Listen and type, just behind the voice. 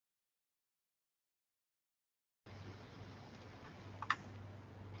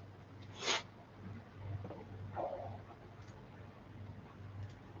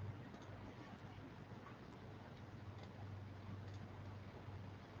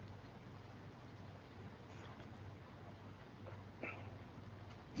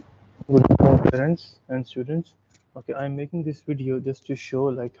parents and students. Okay, I'm making this video just to show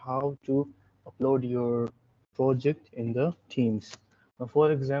like how to upload your project in the Teams. Now,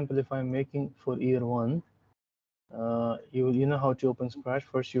 for example, if I'm making for year one, you know how to open Scratch.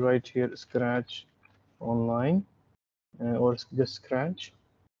 First, you write here Scratch online or just Scratch,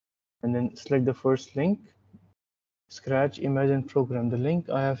 and then select the first link, Scratch Imagine Program. The link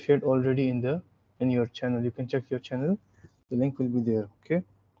I have shared already in your channel. You can check your channel. The link will be there. Okay,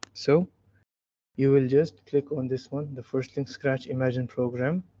 so you will just click on this one, the first link, Scratch Imagine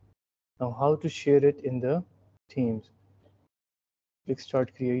Program. Now, how to share it in the Teams? Click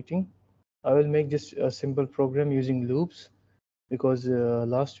Start Creating. I will make just a simple program using loops because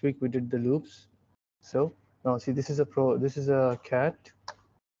last week we did the loops. So now see, this is a cat.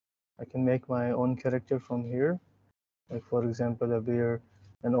 I can make my own character from here, like for example a bear.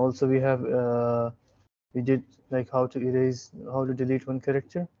 And also we did like how to delete one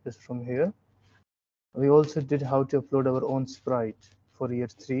character just from here. We also did how to upload our own sprite for year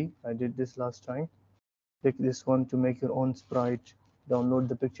 3. I did this last time. Click this one to make your own sprite, download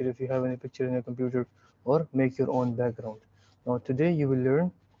the picture if you have any picture in your computer, or make your own background. Now today you will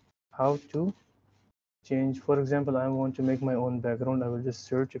learn how to change. For example, I want to make my own background. I will just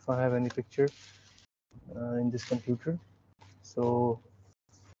search if I have any picture in this computer. So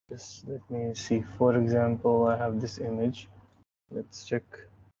just let me see. For example, I have this image. Let's check.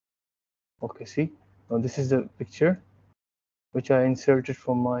 Okay, see, now this is the picture which I inserted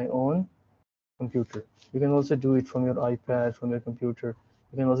from my own computer. You can also do it from your iPad, from your computer.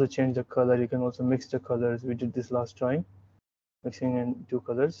 You can also change the color. You can also mix the colors. We did this last time, mixing in 2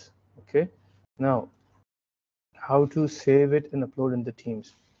 colors. Okay, now how to save it and upload in the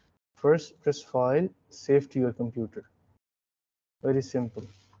Teams? First, press File, Save to your computer. Very simple.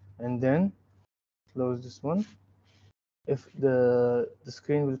 And then close this one. If the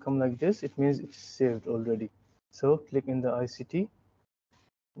screen will come like this, it means it's saved already. So click in the ICT,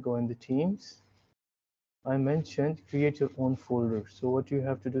 go in the Teams. I mentioned create your own folder. So what you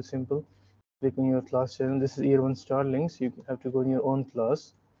have to do, simple, click on your class channel. This is year 1 Starlinks. You have to go in your own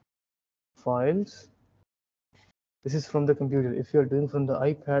class, files. This is from the computer. If you are doing from the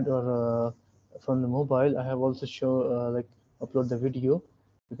iPad or from the mobile, I have also like upload the video.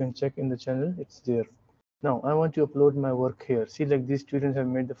 You can check in the channel, it's there. Now I want to upload my work here. See, like these students have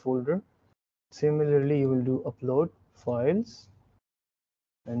made the folder. Similarly, you will do upload files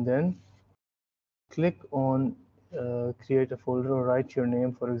and then click on create a folder or write your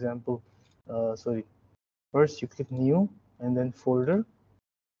name. For example, first you click new and then folder,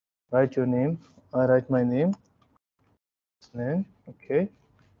 write your name. I write my name, okay,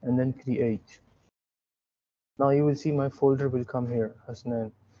 and then create. Now you will see my folder will come here,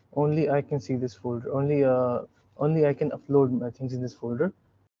 Hasnan. Only I can see this folder. Only I can upload my things in this folder.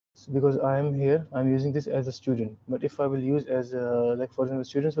 Because I am here, I'm using this as a student. But if I will use as like for example,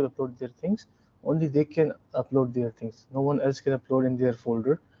 students will upload their things, only they can upload their things. No one else can upload in their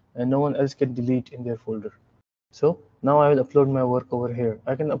folder, and no one else can delete in their folder. So now I will upload my work over here.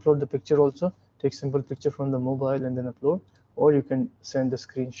 I can upload the picture also, take simple picture from the mobile and then upload, or you can send the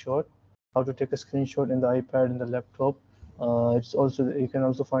screenshot. How to take a screenshot in the iPad and the laptop. It's also, you can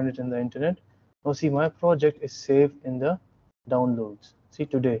also find it in the internet. Now see, my project is saved in the downloads. See,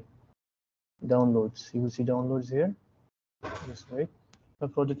 today downloads, you will see downloads here. Just wait, my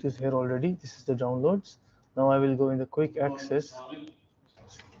project is here already. This is the downloads. Now I will go in the quick access.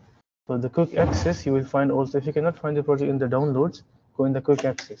 So the quick access you will find also, if you cannot find the project in the downloads, go in the quick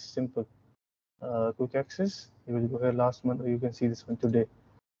access, simple. Quick access, you will go here last month, or you can see this one today.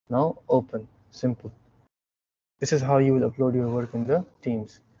 Now open, simple. This is how you will upload your work in the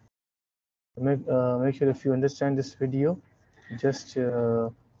Teams. Make sure if you understand this video, just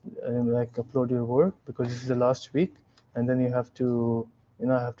like upload your work, because this is the last week, and then you have to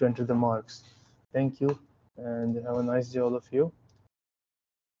enter the marks. Thank you, and have a nice day, all of you.